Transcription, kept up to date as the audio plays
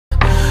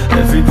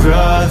every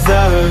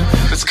brother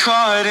that's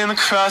caught in the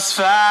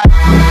crossfire.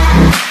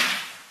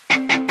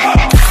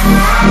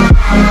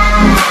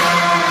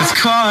 That's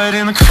caught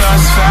in the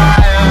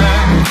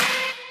crossfire.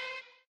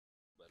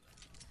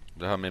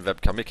 Du har min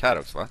webcam-mic här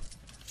också, va?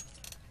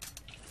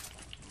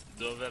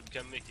 Du har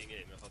webcam-mic i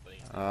game, jag fattar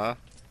inget. Ja,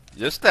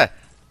 just det!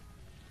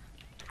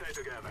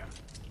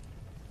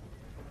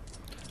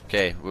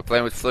 Okay, we're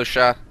playing with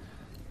Flusha.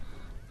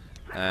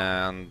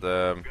 And,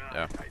 yeah,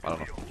 I don't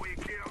know.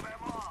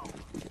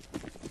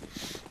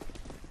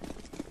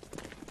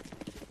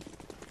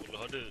 Olle,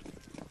 har du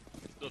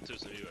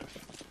 1000 viewers?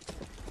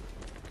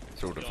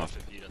 Tror du Jag fan. har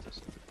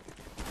 4000.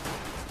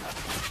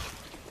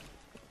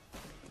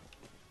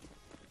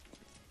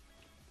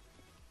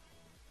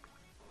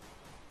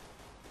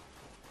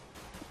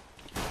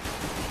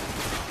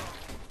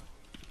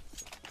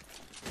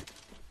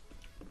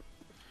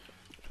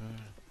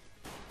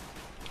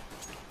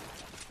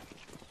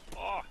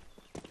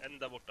 En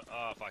där borta.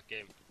 Fuck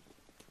game.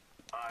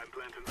 I'm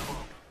planting the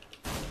bomb.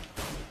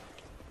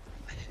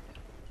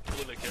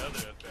 Olle, kan jag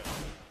det?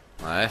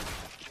 Nej.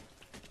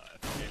 Nej,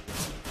 fuck game.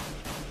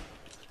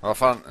 Vad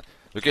fan?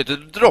 Du kan ju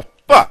inte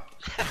droppa!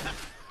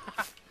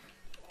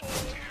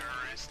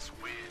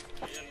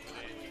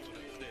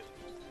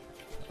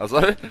 Alltså?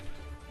 Det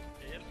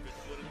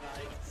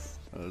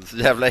är så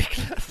jävla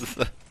äckligt.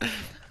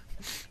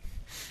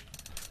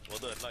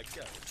 Vadå,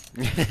 laggar?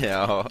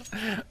 Ja.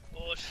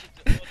 Åh shit,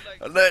 jag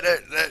har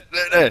laggar.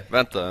 Nej.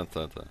 Vänta.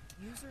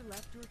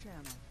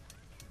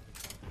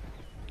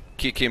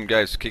 Kick him,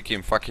 guys. Kick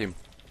him. Fuck him.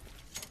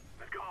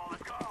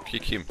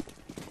 Kick him.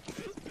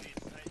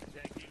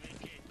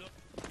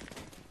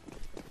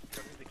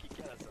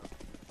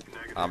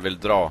 Han vill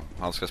dra.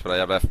 Han ska spela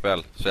jävla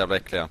FBL. Så jävla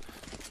äcklig han.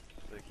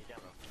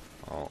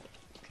 Ja.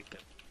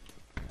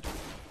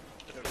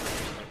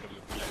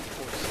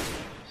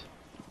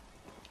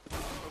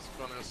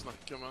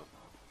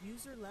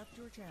 User left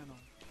your channel.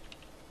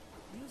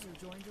 User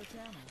joined your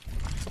channel.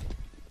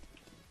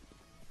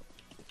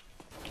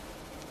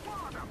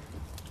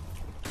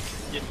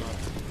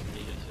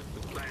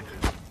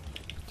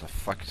 What the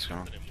fuck is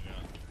going on?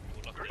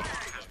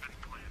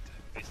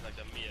 Vi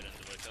snackar mer än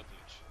det var i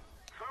Katowice.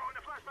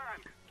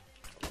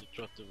 Du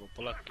tror att du var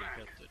polack i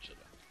Katowice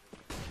eller?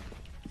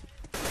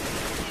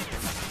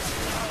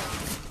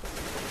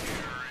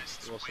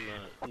 Det var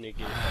såna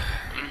nigger.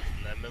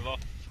 Nej men vad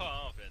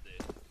fan Freddy?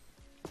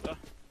 Va?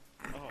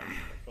 Jaha,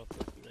 jag pratar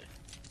inte med dig.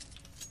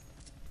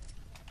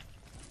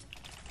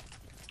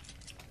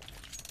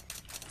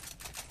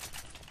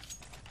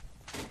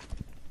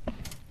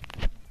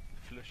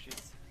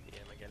 Flushis i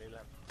ena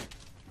Galileen.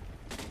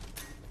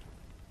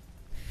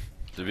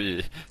 Du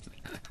blir...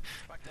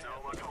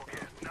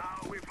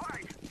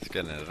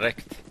 Ska den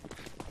räckt?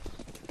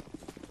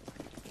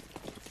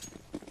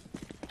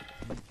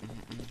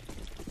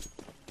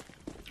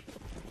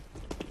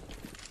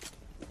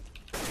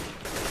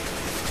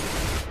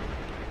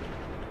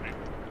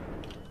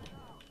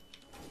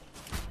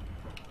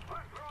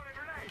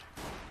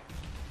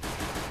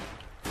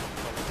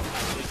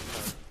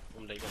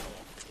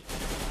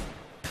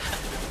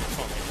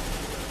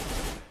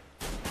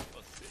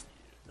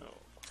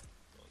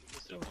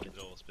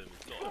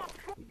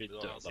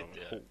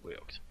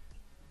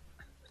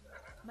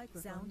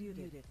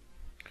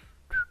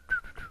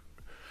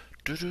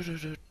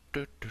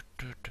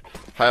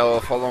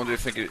 How long do you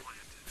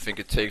think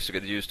it takes to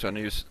get used to a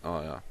new?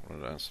 Oh yeah, what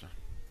did I answer?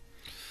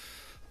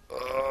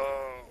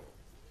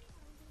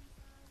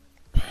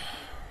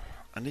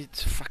 I need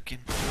to fucking.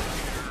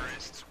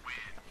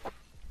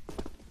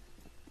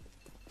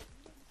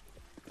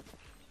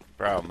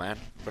 Bro, man,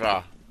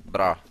 bra.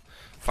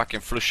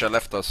 Fucking Flusha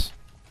left us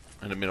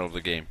in the middle of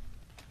the game.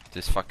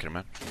 This fucker,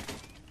 man.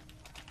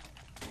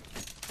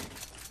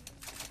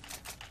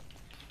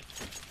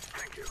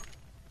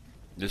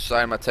 You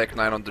signed my Tech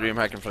 9 on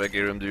DreamHack and Freddy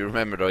Room. Do you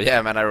remember though?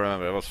 Yeah, man, I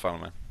remember. It was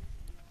fun, man.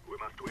 We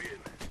must win.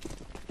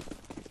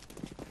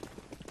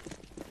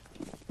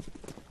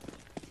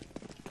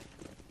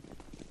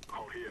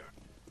 Hold here.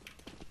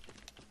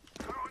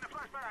 Throw in the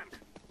flashbang.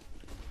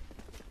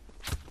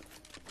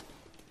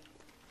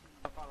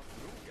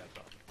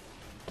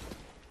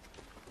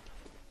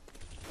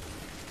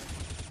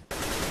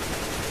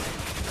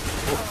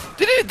 Oh,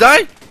 did he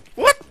die?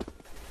 What?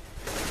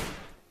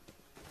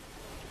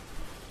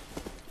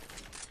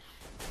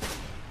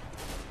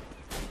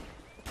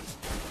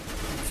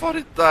 Thought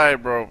it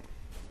died, bro.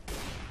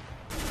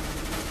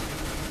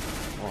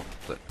 Oh,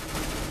 the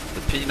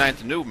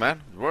P90 noob,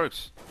 man. It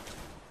works.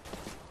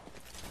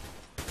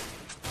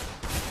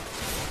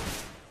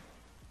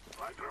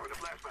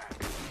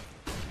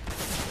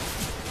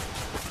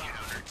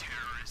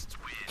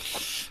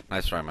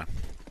 Nice try, man.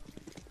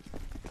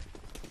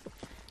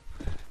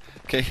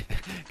 Can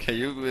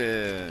you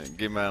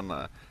give me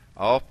an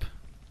AWP?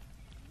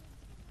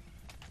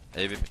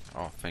 AVP?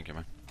 Oh, thank you,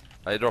 man.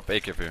 I drop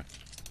AK for you.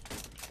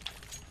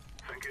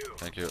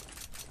 Thank you.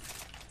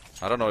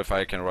 I don't know if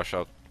I can rush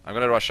out. I'm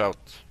gonna rush out.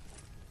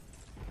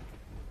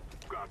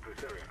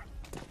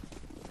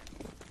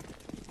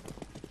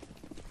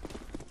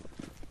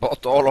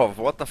 Bot Olof,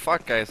 what the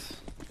fuck, guys?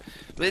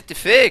 Lite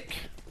fake!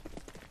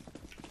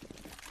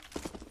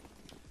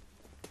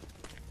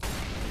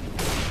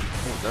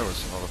 Oh, there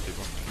was a lot of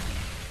people.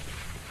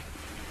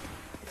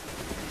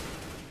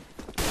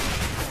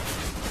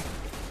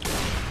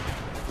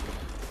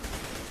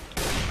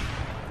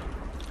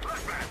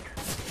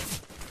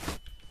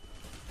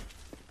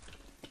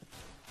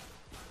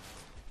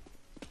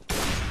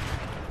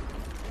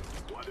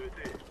 What do you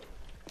see?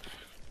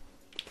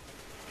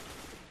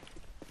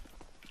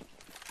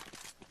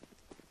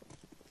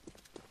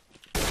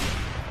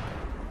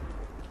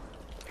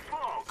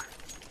 Smoke!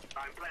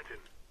 I'm planting.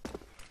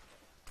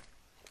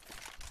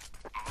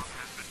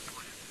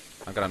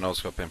 I'm gonna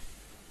no-scope him.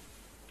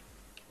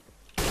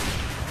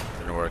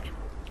 Didn't work.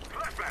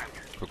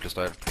 Flashbang! Cookie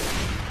style.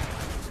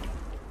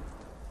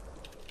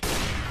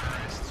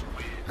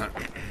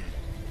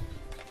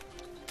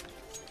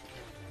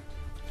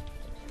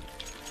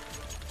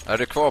 Är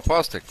det kvar på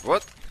Aztec?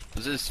 What?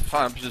 Precis,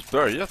 fan, precis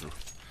börjat.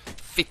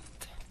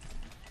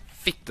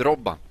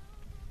 Fitt-Robban.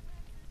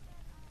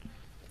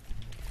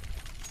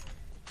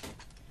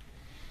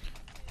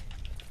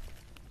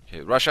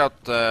 Okay, rush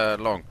out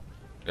long,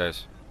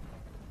 guys.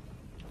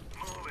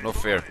 No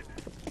fear.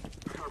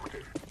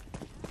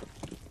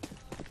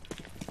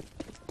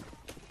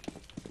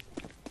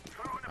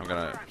 I'm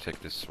gonna take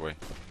this way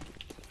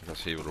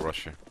because he will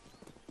rush you,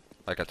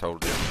 like I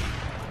told you.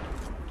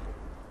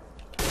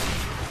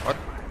 What?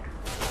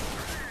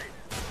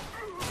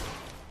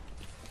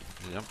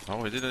 Did he jump?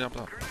 No, he didn't jump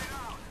out.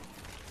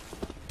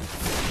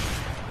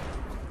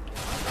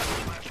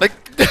 Like,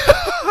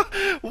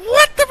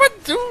 what am I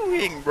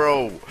doing,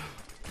 bro?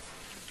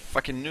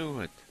 Fucking knew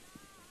it.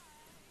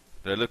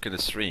 But I look at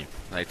the stream.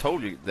 I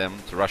told you them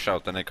to rush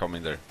out, and they come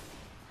in there.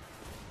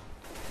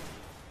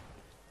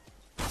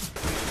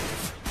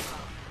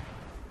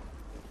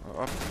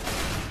 Oh.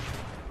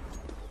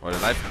 What a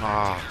knife!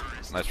 Ah,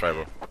 nice try,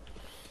 bro.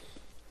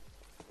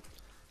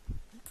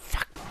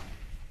 Fuck.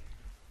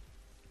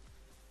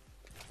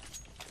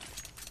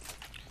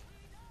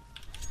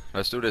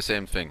 Let's do the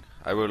same thing.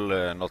 I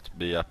will not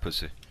be a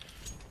pussy.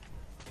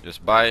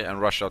 Just buy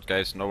and rush out,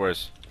 guys. No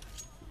worries.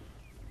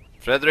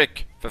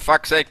 Frederick, for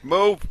fuck's sake,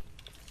 move!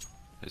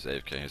 He's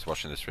AFK. He's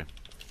watching the stream.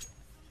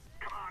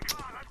 Come on, let's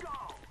go!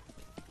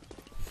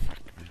 Fuck,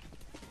 man.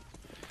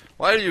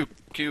 Why are you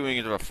queuing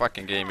into a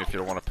fucking game if you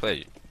don't want to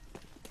play?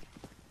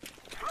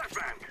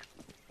 Flashbang!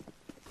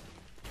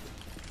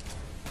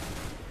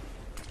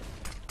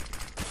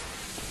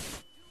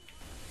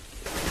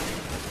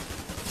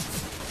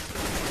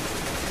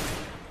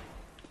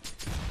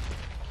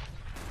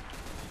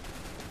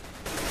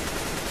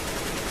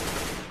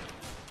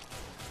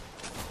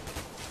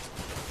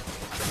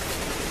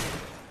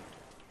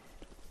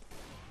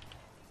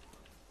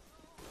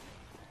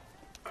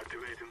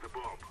 Activating the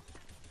bomb.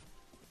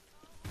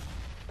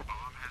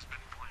 Bomb has been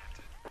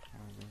planted.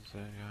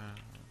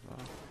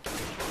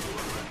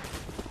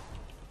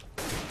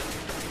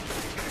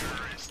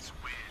 Terrorists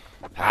win.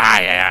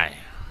 Aye, aye, aye.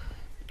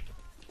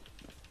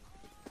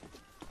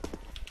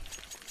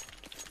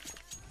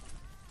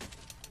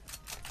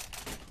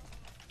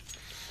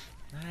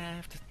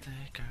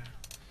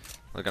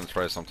 We're gonna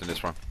try something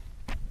this round.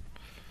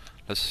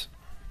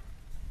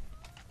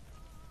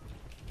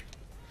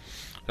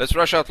 Let's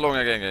rush out long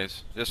again,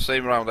 guys. Just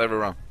same round every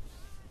round.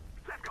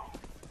 Let's go!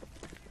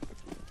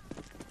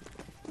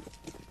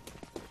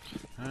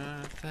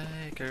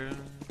 Taker.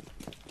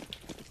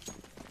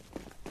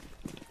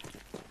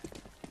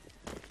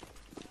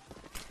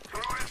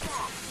 Throwing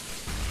bomb!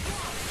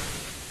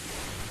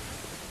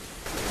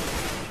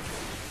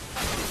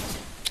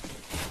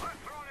 I'm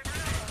throwing a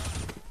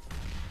grenade!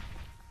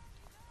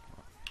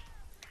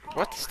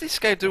 What is this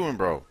guy doing,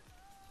 bro?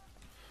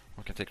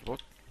 I can take a look.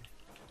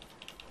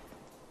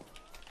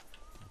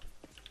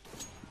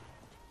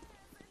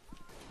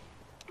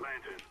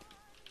 Planted.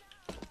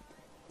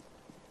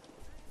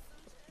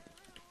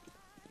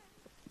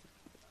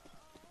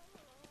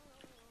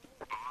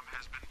 Bomb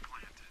has been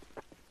planted.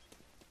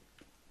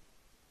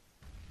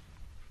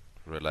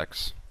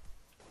 Relax.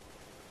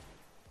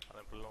 Han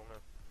är på långa.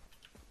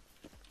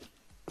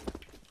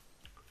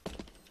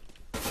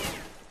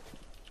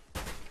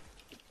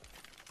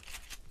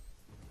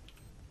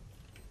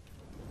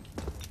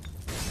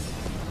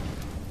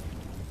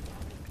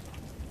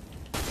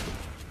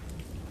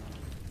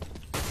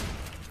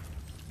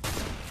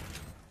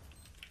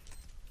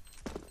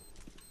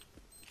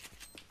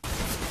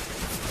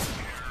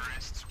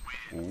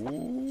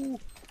 Ooh.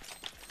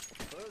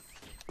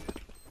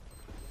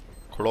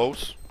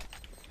 Close.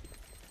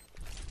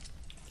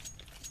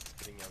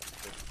 Springa.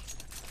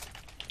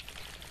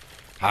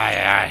 Aye,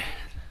 aye.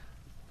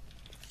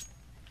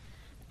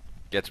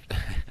 Get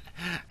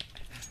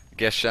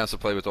chance to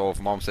play with all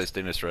of Mom says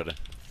dinner's ready.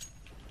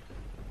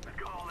 Let's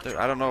go, let's Dude,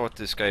 I don't know what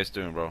this guy is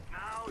doing, bro.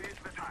 Now is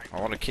the time.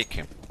 I want to kick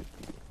him.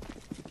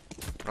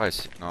 Oh,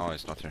 no,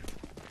 he's not here.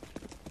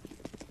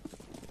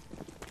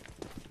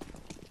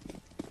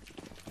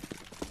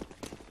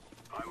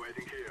 I'm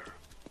waiting here.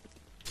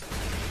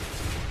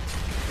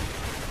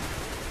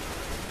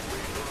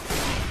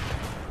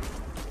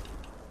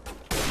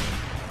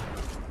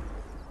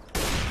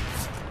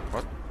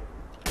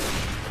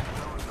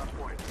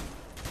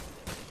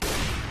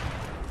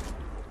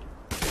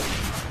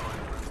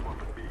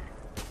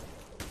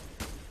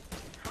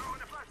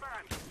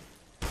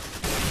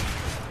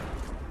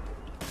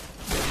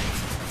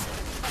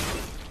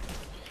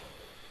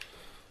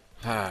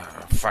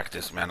 fuck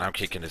this, man. I'm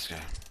kicking this guy.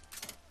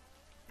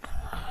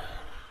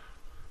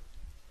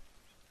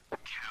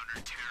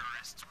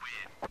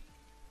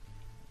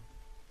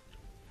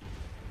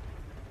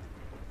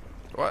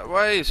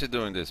 Why is he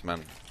doing this,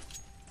 man?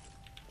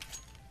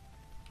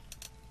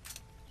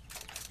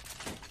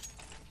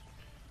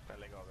 Jag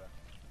lägger av det.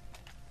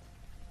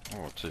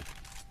 Åh, ty.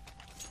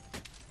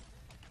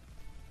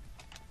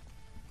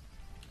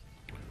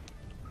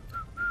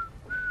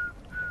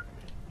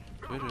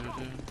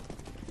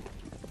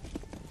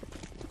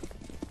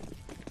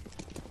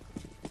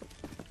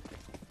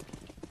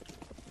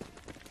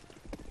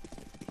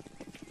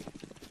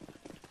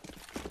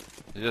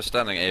 You're just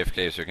standing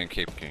AFK so you can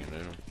keep king,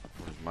 dude.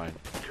 Wouldn't mind.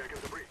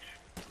 Checking the breach.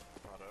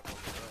 Ja, det är på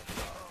det.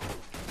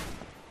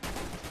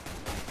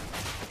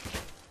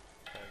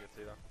 Höger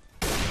sida.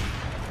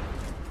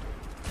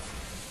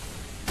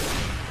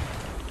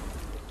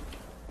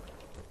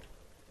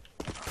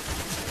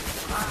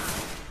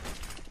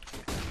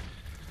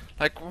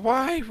 Like,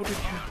 why would it?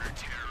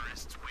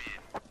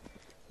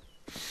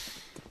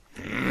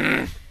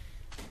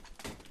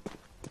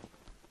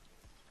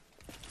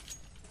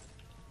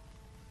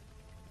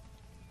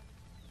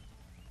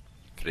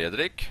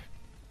 Fredrik?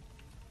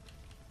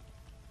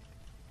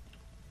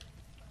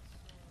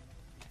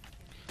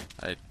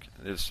 Like,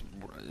 it's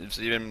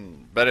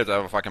even better to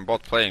have a fucking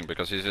bot playing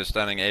because he's just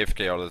standing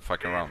AFK all the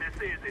fucking round. It's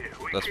easy.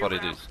 We That's kill what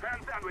it them, is.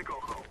 and then we go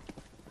home.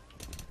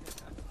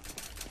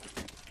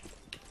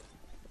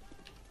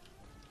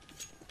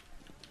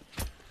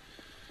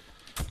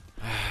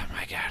 Oh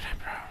my god,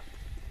 bro.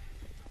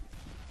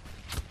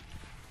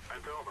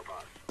 And the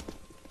overpass.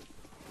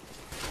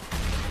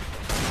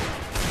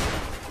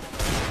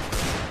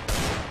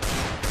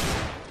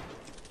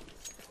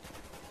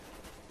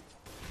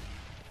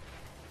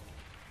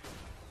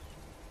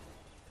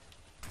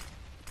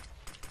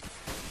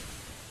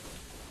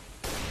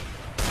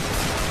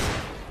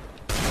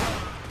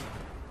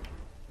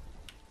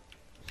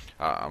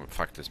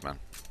 Fuck this, man.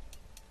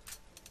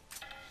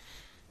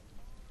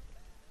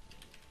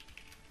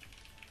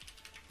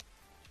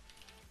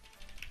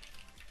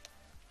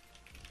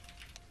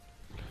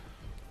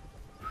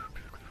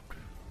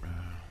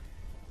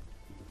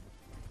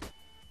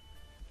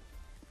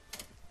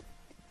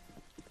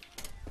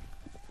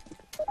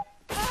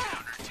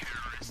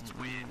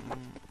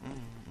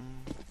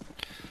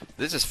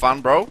 This is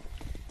fun, bro.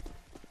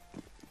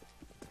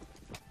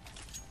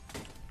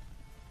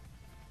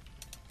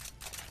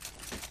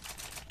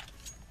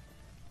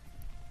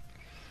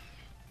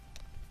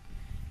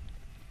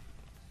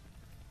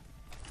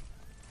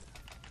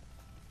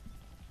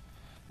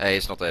 Hey,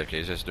 it's not AFK,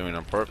 he's just doing it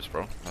on purpose,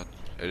 bro. But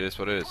it is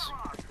what it is.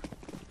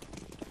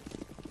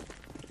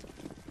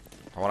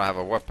 I wanna have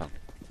a weapon.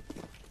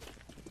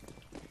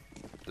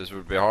 This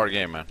would be a hard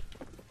game, man.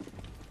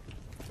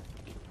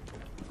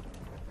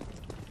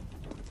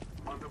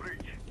 On the breach.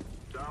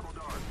 Double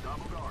doors,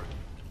 double doors.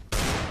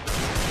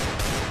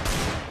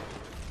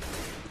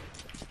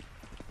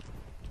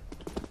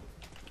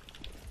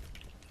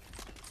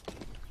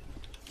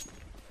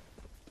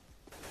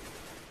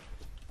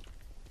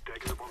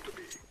 Taking the bomb to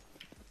B.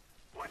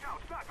 Watch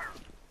out, sniper!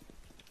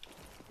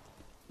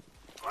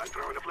 I'm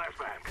throwing a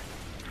flashbang.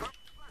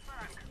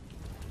 Flashbang!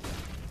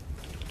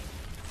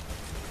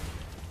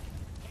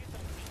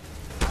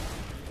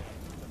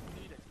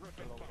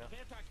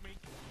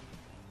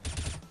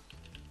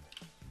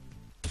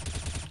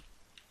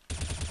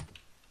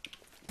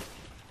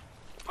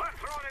 I'm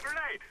throwing a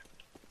grenade!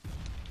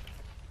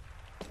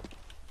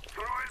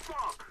 Throwing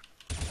smoke!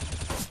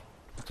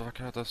 What the fuck,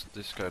 how does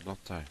this guy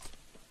not die?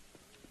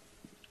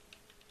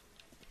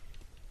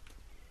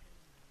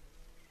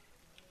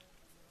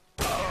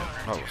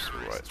 That was the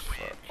right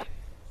fuck.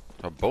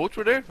 A boat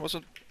were there? Was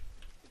it?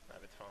 Nej,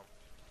 vet fan.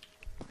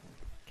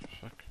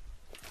 Fuck.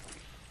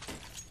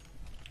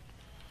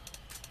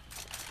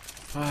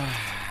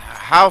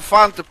 How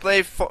fun to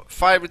play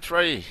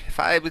 5v3.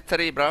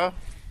 5v3, bro.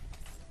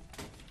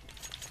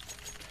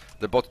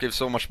 The bot gives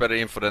so much better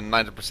info than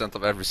 90%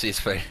 of every CS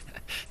play.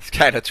 It's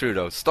kinda true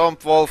though.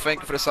 Stompwall,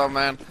 thank you for the sub,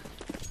 man.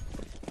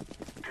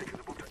 Taking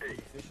the bomb to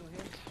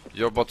A.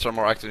 Your bots are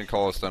more active in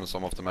calls than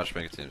some of the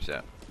matchmaking teams,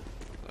 yeah.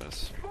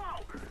 That's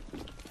Smoke!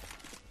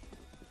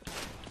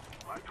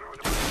 I'm throwing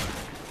a flashbang.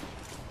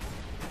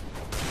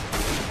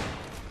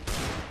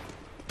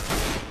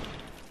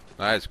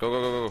 nice, go,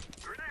 go, go, go.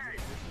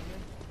 Grenade!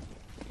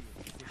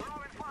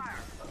 Throwing fire!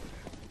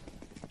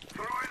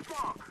 Throwing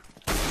smoke!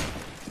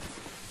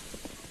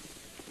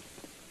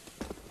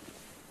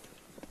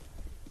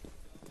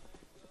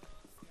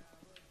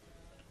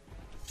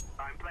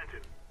 I'm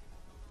planted.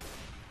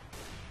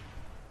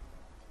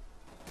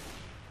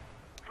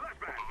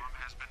 Flashbang! Bomb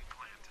has been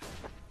planted.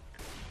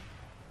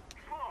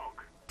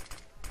 Smoke!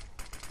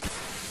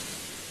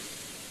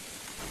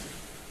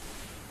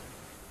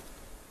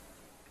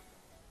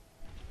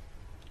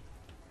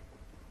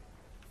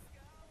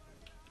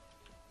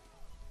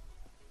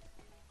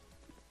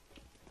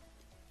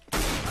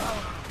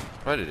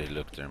 Why did he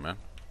look there, man?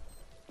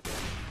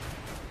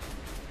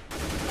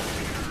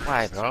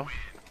 Why, bro?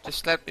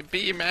 Just let me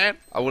be, man.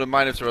 I wouldn't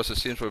mind if there was a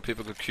scene where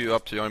people could queue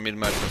up to join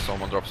mid-match when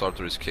someone drops out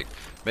or is kicked.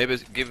 Maybe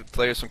give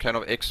players some kind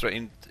of extra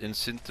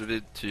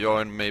incentive to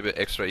join, maybe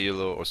extra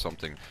elo or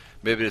something.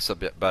 Maybe it's a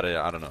bit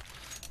better, I don't know.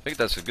 I think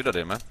that's a good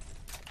idea, man.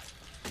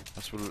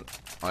 That's what,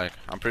 like,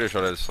 I'm pretty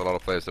sure there's a lot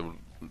of players that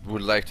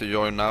would like to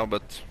join now,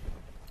 but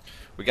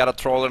we got a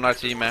troll in our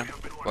team, man.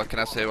 What can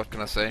I say? What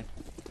can I say?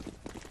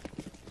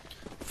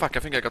 Fuck, I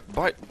think I got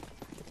bite.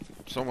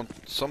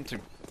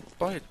 Something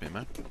bite me,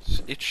 man.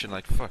 It's itching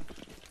like fuck.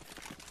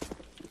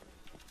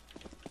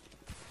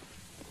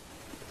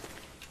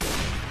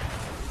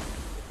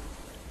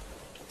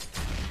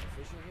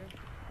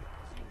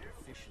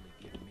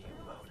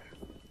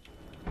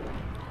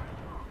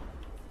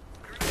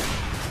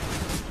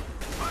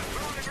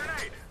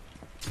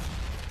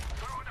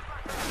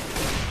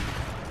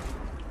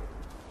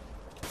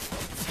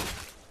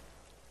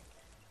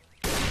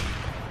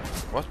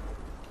 What?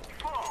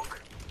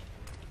 Smoke!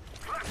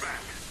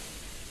 Flashback!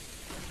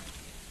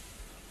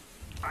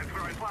 I'm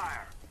throwing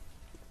fire!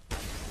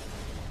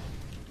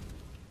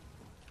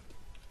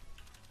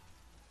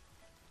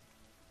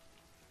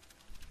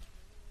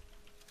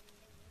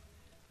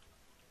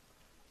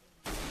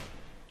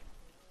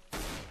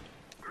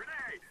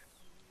 Grenade!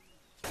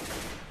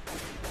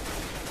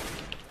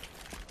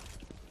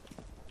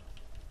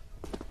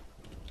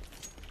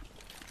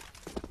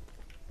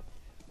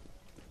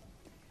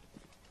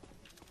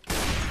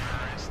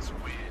 Terrorists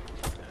win.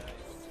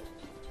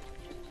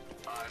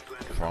 I've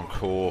planted From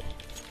cool.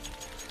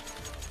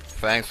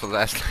 Thanks for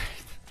last night.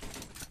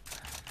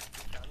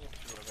 Kan ju inte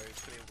förlora, vi har ju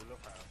 3 Olof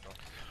här då.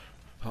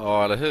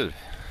 Ja, eller hur?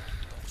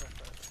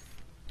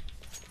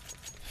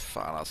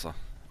 Fan alltså.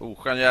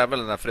 Oskön jävel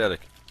den där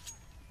Fredrik. Det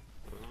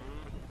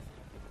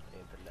är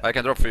inte lätt. I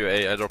can drop for you.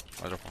 I drop.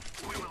 We will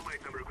make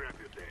them regret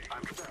this day.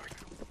 I'm prepared.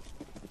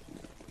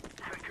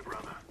 Thank you,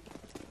 brother.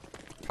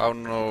 How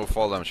no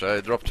fall damage?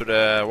 I drop to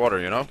the water,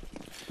 you know?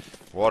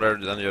 Water,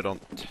 then you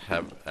don't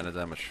have any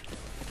damage.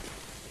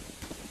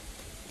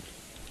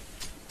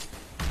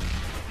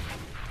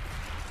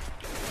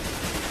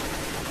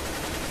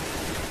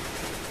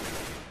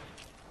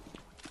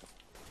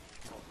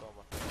 Bakom,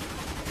 va?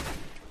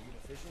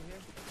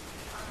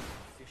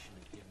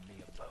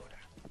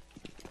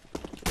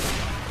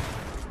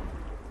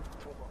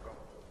 Två bakom.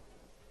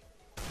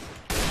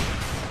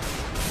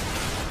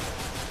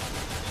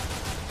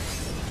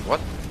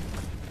 What?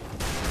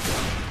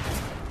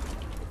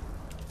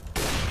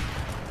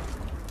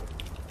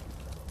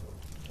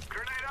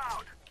 Grenade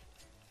out!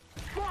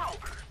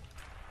 Smoke!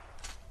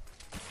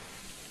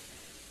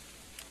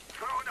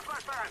 Throw in the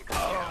flashbang!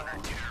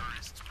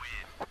 Terrorists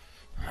win.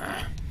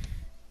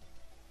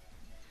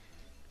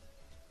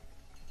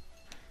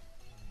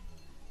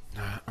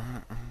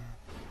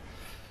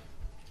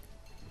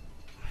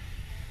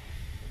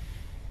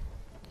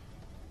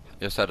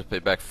 Just had to pay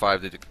back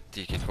 5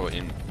 DK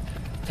in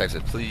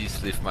taxes.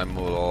 Please leave my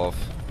mood off.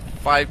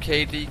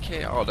 5k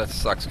DK? Oh, that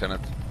sucks, can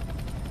it?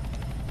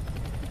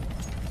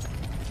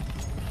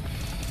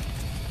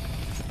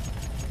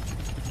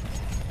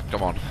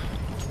 Come on.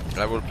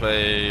 I will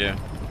play, I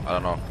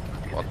don't know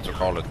what to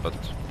call it, but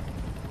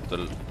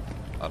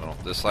I don't know,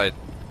 the side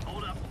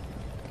Hold up.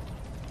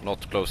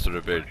 not close to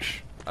the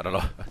bridge. I don't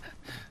know.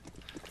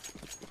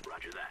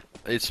 Roger that.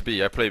 It's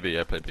B, I play B.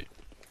 Laying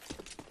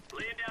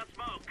down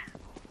smoke.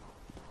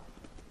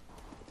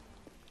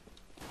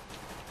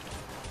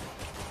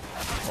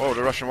 Oh,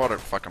 the Russian water.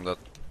 Fuck, I'm dead.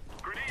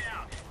 Grenade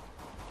out.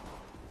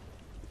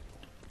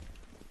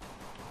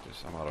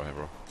 Jeez, I'm out of here,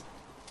 bro.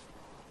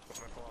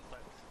 Kommer på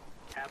vattnet.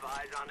 Have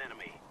eyes on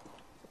enemy.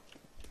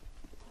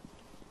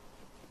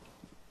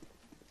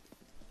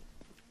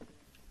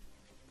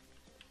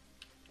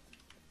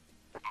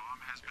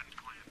 Bomb has been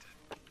planted.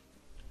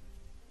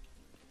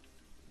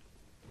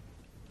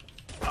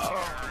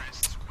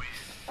 Terrorists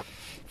win.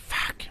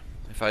 Fuck.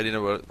 If I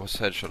didn't was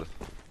headshot.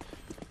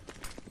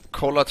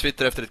 Kolla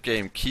Twitter efter ett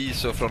game.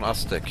 Kiso från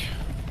Aztec.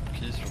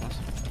 Keys från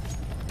Aztec.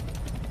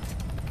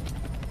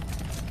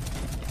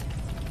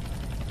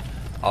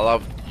 I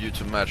love you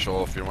to match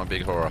off. You're my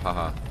big horror.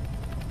 Haha.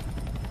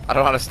 I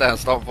don't understand.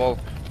 Stop ball.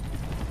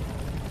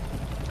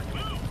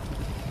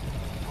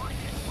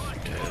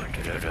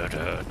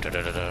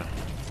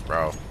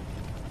 Bro.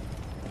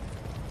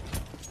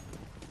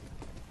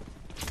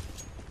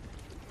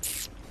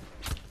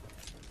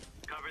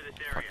 Cover this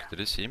Fuck. area. Did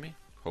he see me?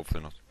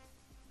 Hopefully not.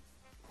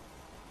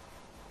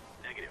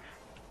 Negative.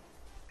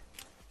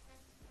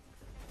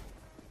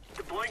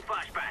 Deploying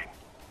flashbang.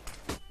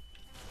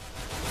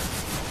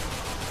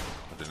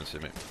 He didn't see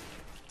me.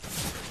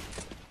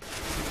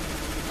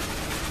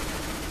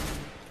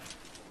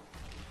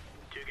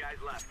 Two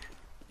guys left.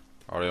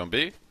 Are they on B?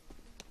 Ja,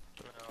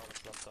 det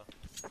är platta.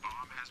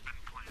 Bomb has been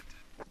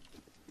planted.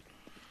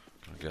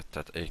 Gonna get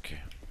that AK.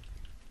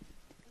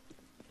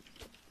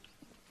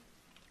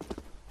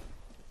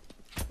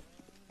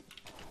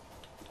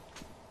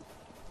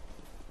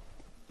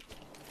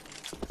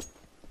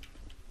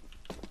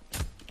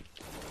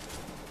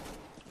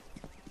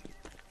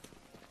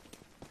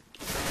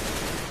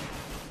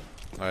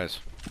 Nice,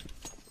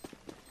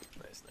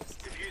 Nice.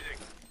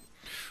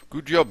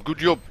 Good job, good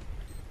job.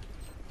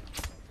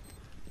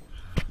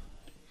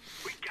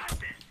 We got this.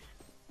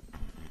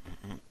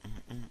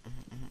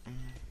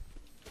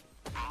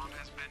 Bomb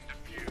has been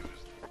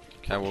defused.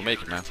 Can we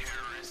make it, man?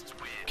 Terrorists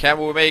win. Can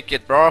we make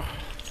it, bro?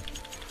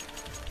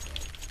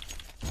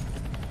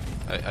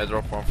 I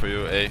drop one for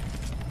you, A.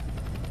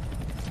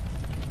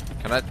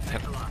 Can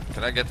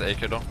I get the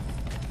AK though?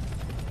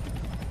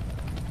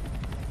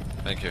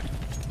 Thank you.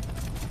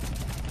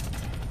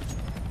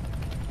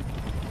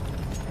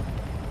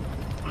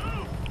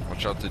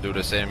 Watch out to do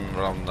the same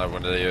round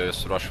when they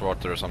use rush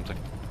water or something.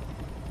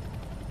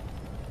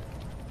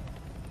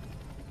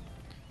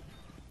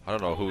 I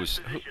don't know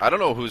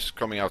who's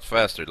coming out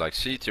faster, like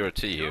CT or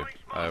T here.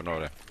 I have no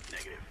idea.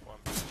 Negative.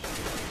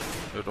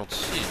 You don't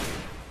see,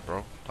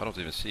 bro. I don't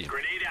even see him.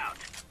 Grenade out.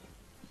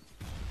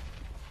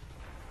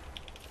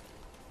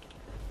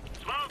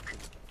 Smoke.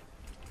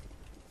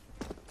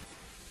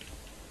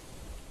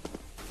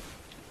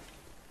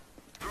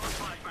 Throw a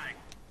flashbang.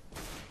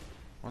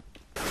 What?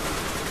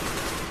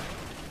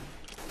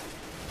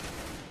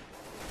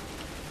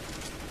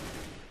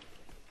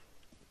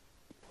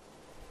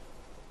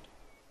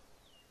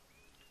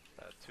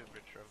 Two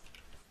bridge room.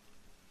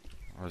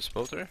 Oh, it's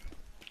both there?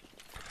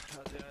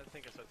 Yeah, I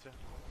think I saw two.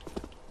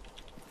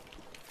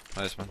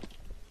 Nice, man.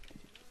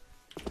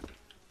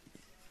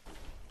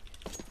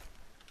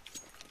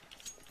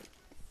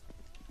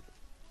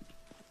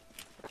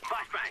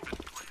 Flashbang.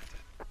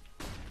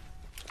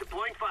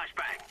 Deploying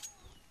flashbang.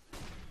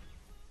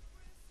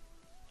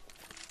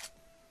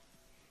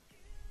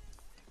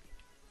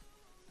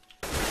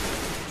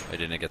 I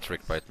didn't get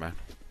tricked by it, man.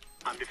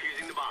 I'm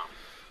defusing the bomb.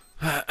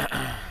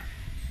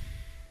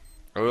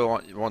 I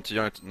will want to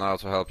join now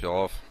to help you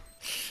off.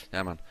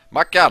 Yeah, man.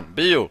 Mackan,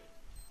 Bio.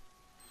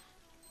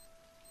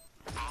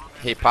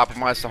 Hey, Papa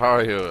Meister, how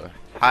are you?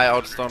 Hi,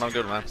 Oddstone, I'm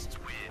good, man.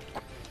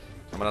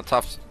 I'm in a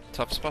tough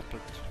spot,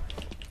 but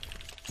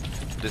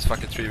this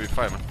fucking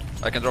 3v5, man.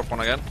 I can drop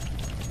one again.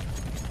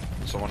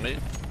 Someone need?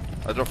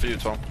 I drop for you,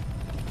 Tom.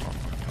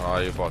 Oh,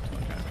 you bought.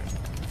 Okay.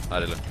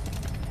 Not really.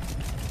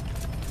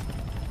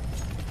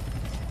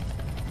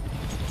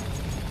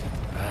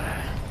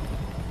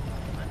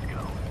 Let's go.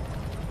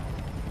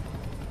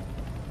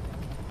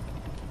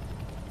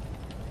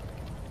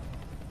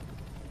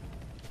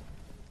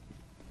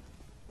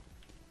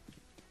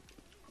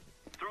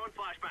 Throwing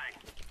flashbang.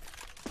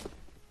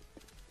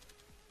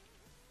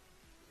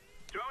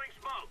 Throwing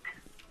smoke.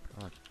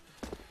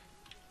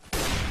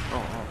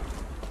 Oh.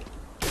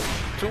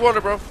 Two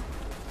water, bro.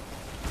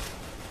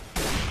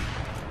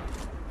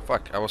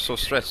 Fuck, I was so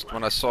stressed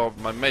when I saw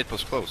my mate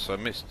was close, so I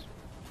missed.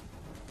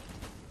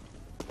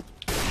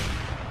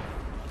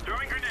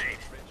 Throwing grenade.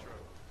 Bridge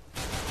room.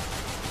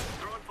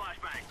 Throwing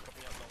flashbang.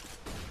 Coming out long.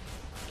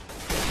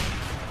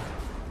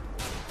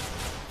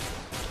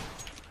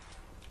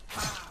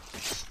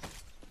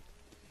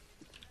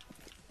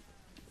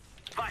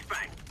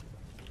 Flashbang.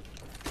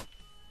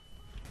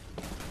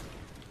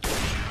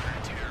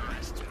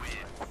 Terrorists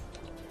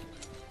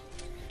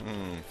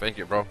win. Thank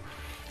you, bro.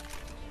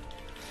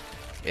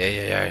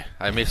 Yeah.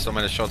 I missed so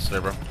many shots there,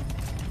 bro.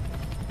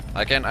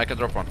 I can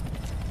drop one.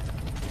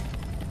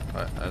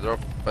 I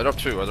drop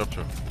two.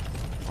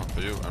 One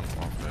for you and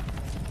one for you.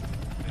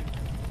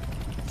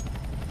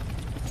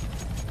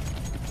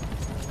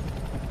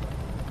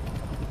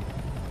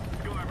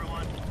 Let's go,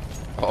 everyone.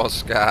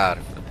 Oscar.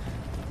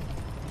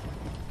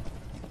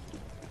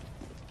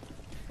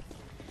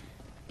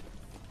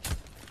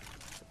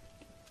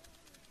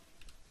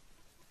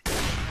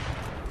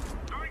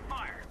 Throwing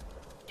fire.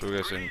 Two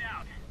guys in. Grenade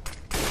out.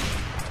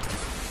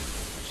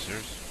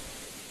 Serious?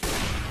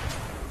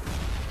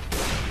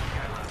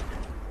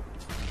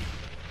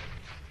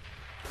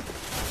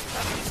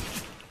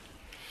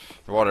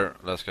 Water,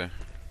 let's go.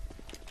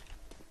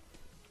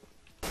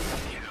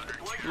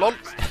 LOL.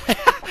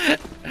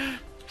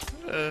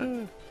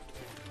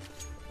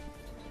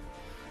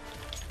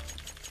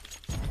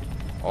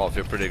 Oh, I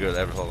feel pretty good.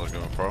 Every time I'm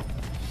going pro. Oh,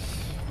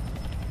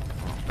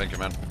 thank you,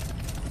 man.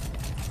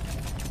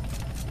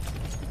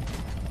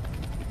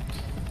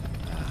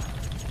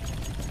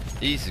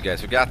 Easy,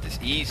 guys. We got this.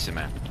 Easy,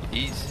 man.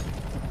 Easy.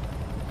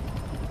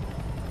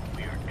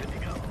 We are good to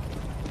go.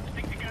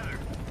 Stick together.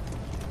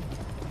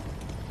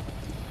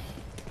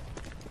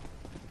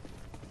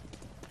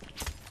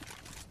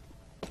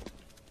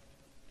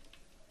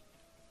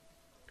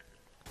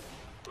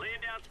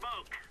 Laying down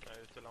smoke.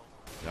 Ute lång.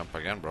 Jump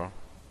again, bro.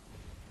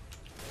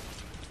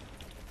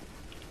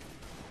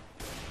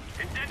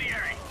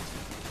 Incendiary.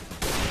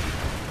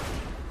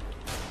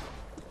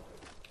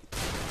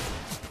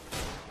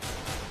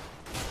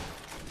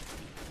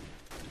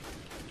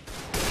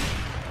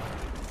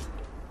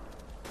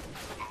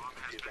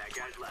 Two bad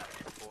guys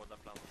left. Båda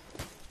plan.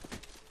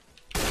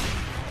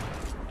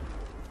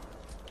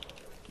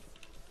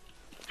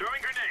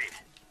 Throwing grenade.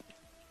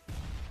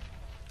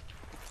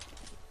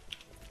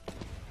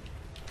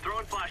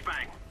 Throwing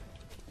flashbang.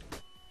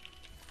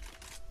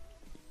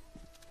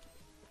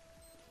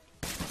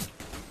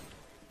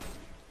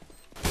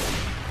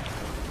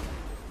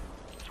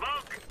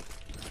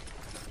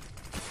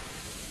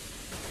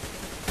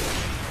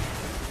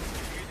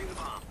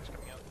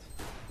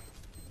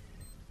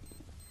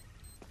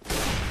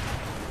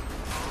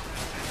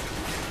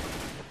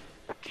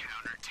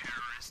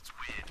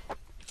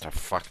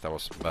 fuck, that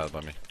was bad by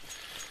me.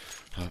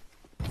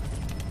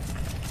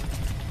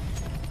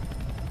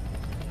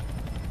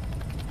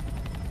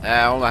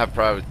 I only have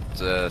private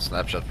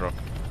Snapchat, bro.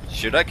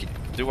 Should I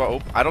do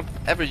I don't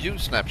ever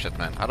use Snapchat,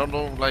 man. I don't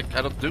know, like,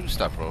 I don't do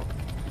stuff, bro.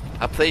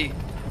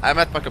 I'm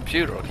at my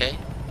computer, okay?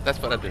 That's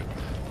what I do.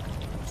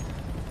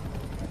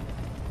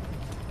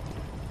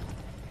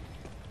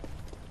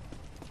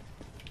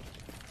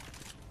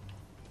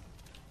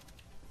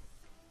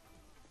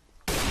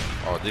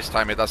 Oh, this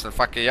time it doesn't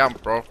fucking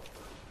jump, bro.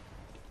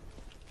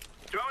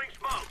 Throwing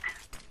smoke.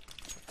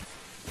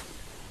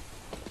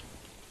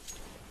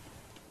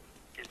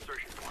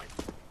 Insertion point.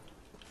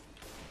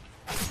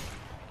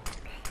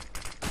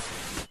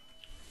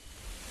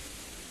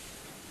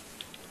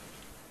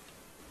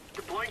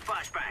 Deploying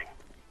flashbang.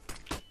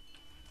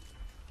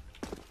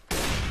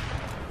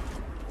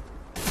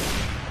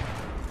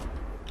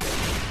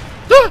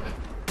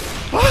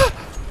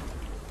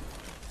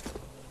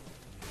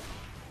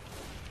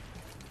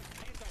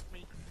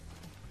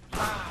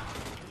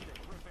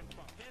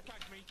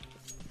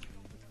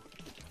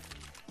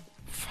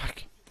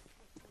 Fuck.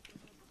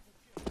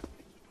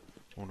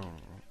 Oh no,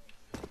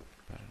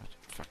 better not.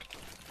 Fuck.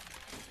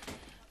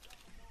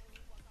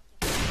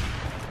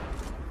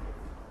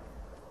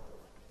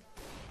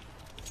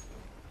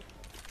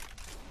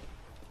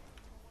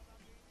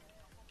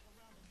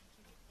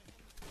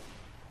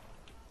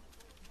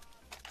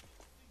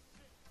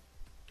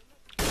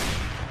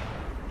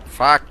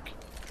 Fuck.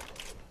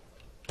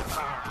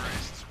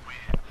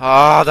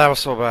 Ah, that was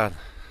so bad.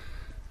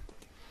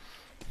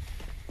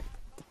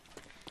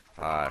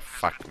 Ah,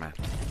 fuck, man.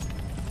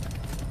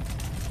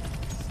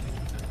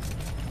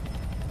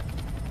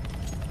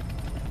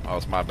 That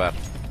was my bad.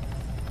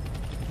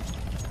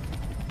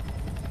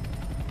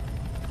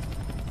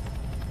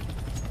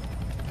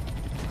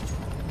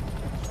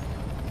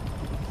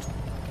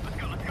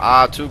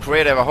 Ah, too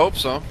creative. I hope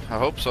so. I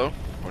hope so.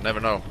 We'll never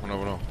know. We'll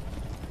never know.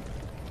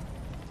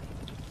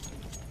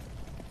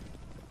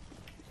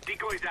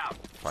 Decoys out.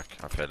 Fuck,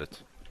 I failed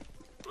it.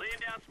 Laying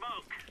down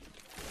smoke.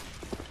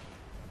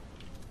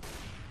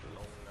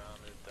 Långa han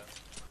ute.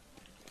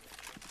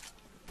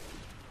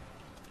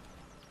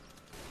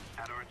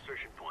 At our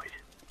insertion point.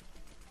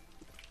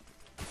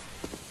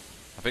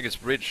 I think it's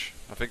bridge.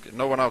 I think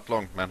no one out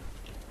long, man.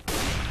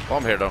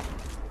 Bomb here though.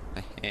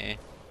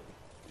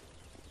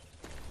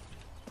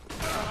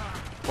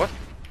 What?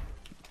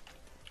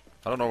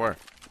 I don't know where.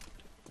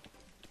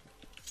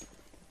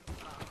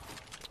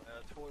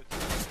 Två ute.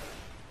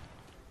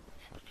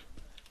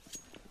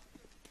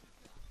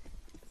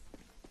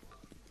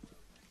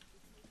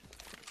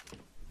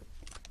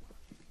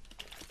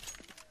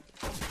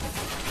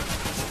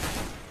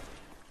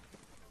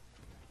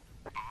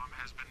 Bomb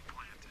has been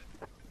planted.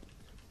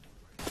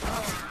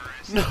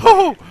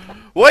 No!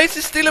 Why is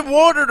it still in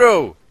water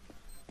though?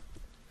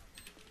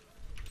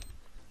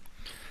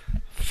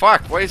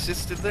 Fuck, why is it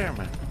still there,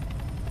 man?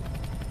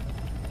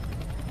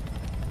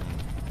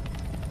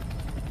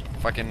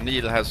 Fucking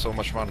Neil has so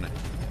much money.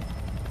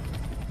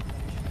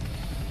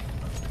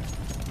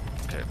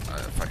 Okay,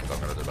 fuck it, I'm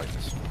gonna do like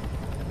this.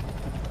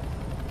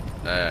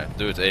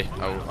 Do it,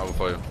 I will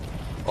follow you.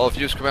 All of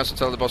you use commands to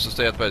tell the boss to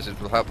stay at base, it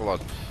will help a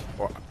lot.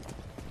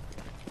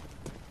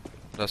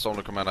 That's the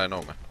only command I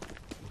know, man.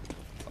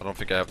 I don't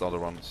think I have the other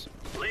ones.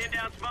 Laying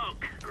down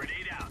smoke.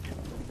 Grenade out.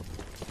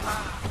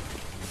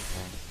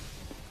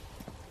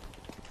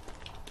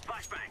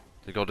 Flashbang.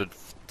 They go the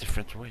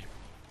different way.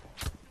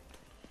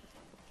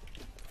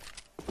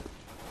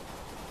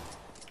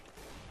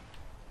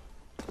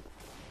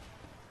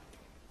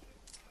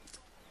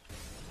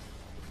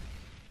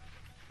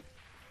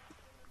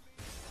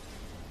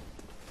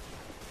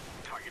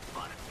 Target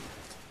spotted.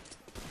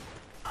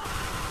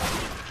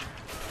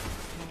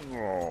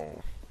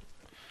 Oh.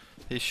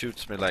 He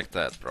shoots me like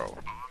that, bro.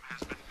 Bomb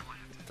has been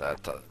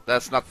planted.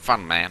 That's not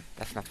fun, man.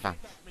 That's not fun.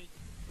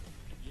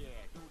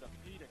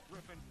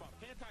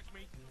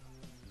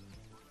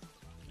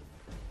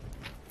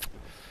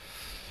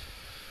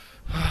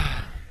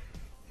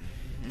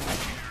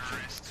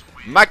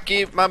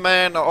 Mackie, my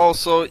man,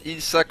 also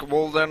Isaac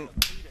Walden.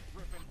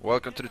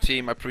 Welcome to the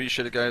team. I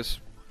appreciate it, guys.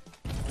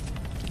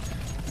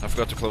 I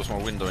forgot to close my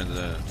window in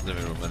the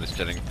living room, and it's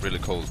getting really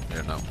cold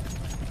here now.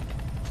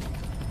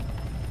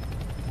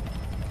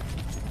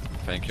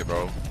 Thank you,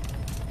 bro.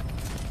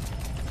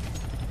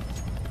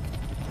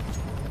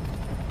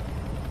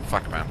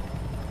 Fuck, man.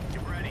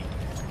 Get ready.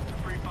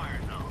 Free fire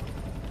zone.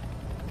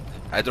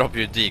 I drop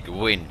you a dig.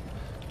 Win.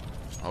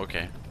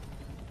 Okay.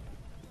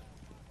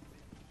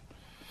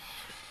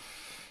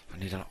 I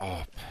need an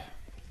op.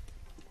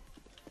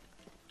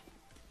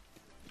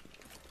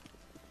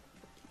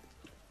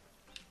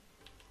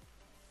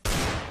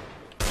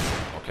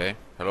 Okay.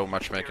 Hello,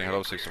 matchmaking.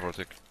 Hello, 64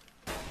 tick.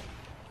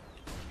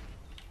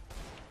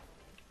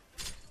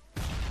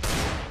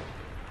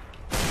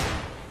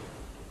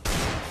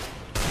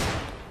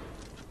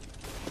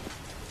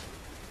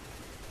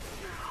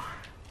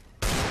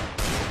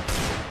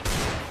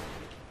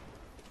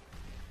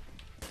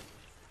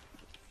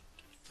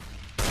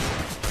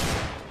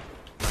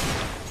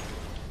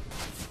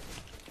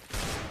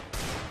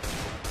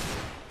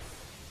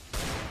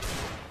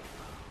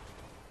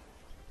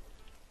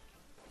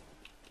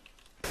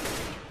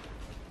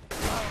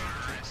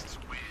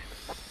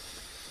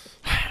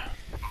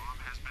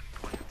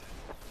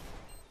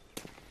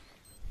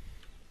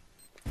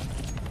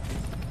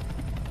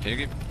 Can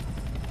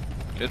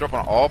you drop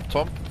an AWP,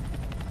 Tom?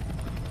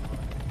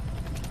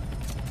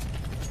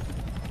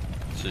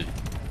 See.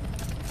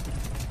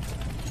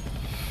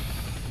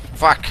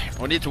 Fuck!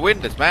 We need to win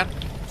this, man.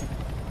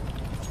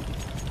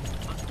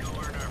 Let's go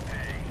earn our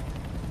pay.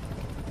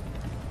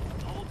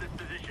 Hold this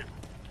position.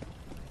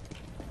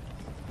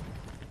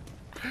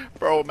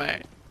 Bro,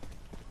 man.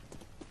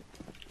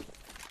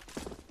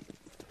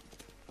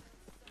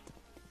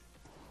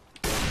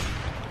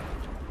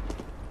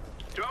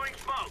 Throwing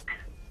smoke.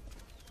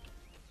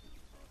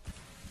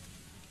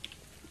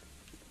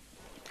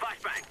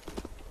 Flashbang.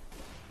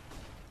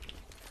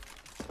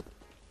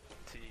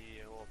 10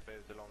 HP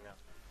ut i långa.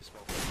 I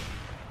smoke.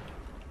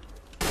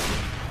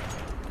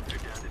 They're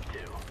down to 2.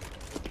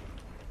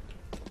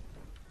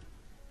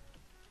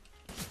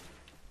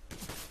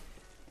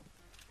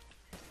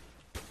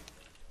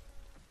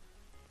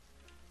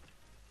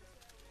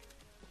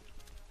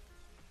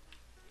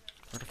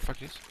 Where the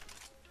fuck is?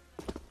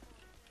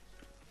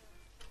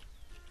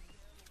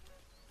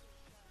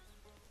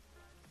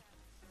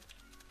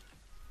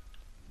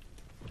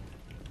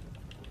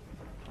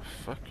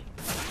 Fuck.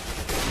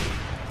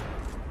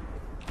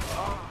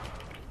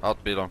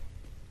 Out B long.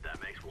 That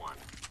makes 1.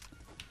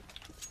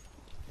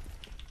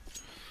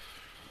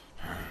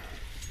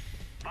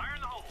 Fire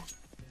in the hole.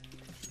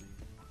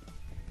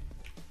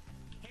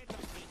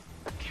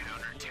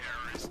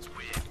 Counter-terrorists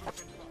win.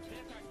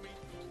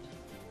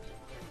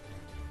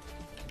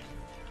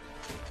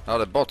 Now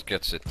the bot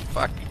gets it.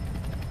 Fuck.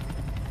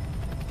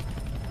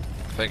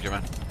 Thank you,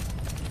 man.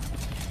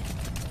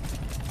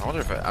 I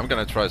wonder if I'm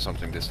gonna try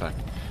something this time.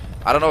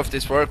 I don't know if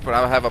this worked, but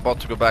I have a bot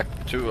to go back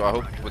to. I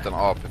hope with an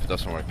AWP if it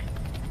doesn't work.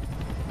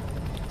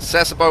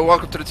 Sassboy,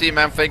 welcome to the team,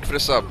 man. Thank you for the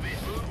sub.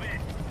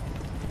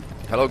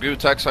 Hello,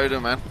 Gutax. How you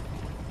doing, man?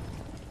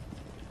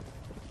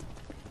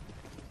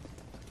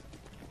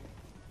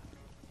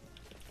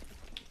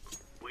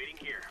 Waiting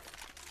here.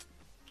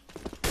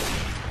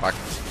 Fuck.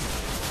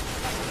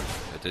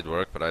 It did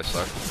work, but I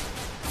suck.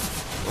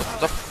 What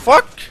the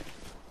fuck?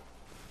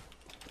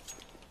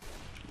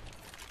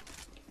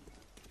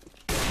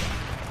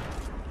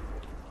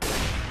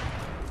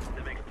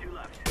 That makes 2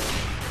 left.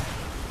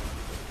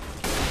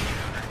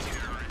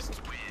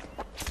 Counter-terrorists win.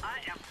 I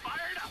am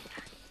fired up.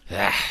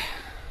 Yeah.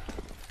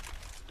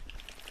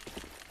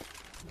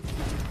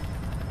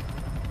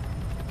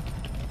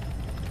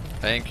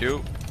 Thank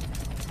you.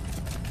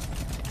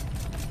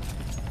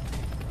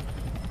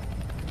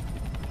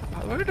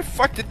 Where the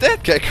fuck did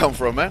that guy come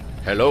from, man?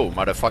 Hello,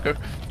 motherfucker.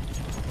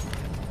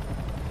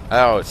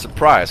 Oh,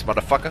 surprise,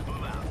 motherfucker.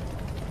 Move out.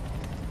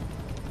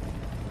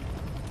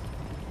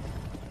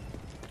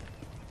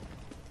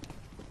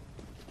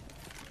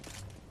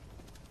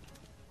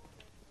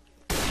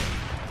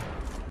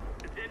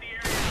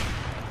 Incendiary.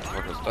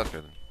 What was that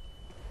guy?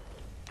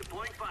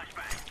 Deploying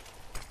flashbang.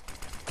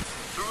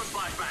 Throwing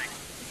flashbang.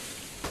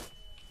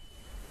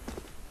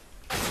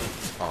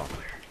 Oh,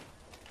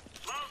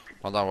 Smoke.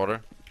 one down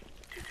water.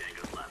 2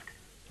 tangos left.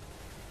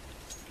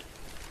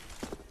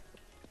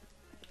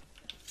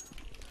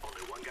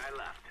 Only 1 guy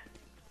left.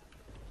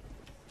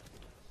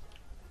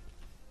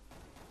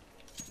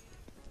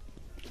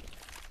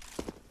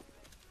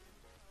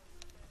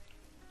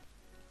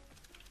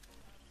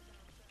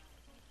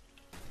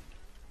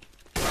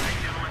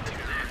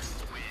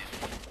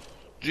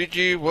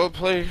 GG, well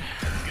played.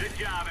 Good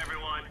job,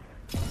 everyone.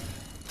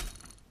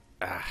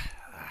 Ah.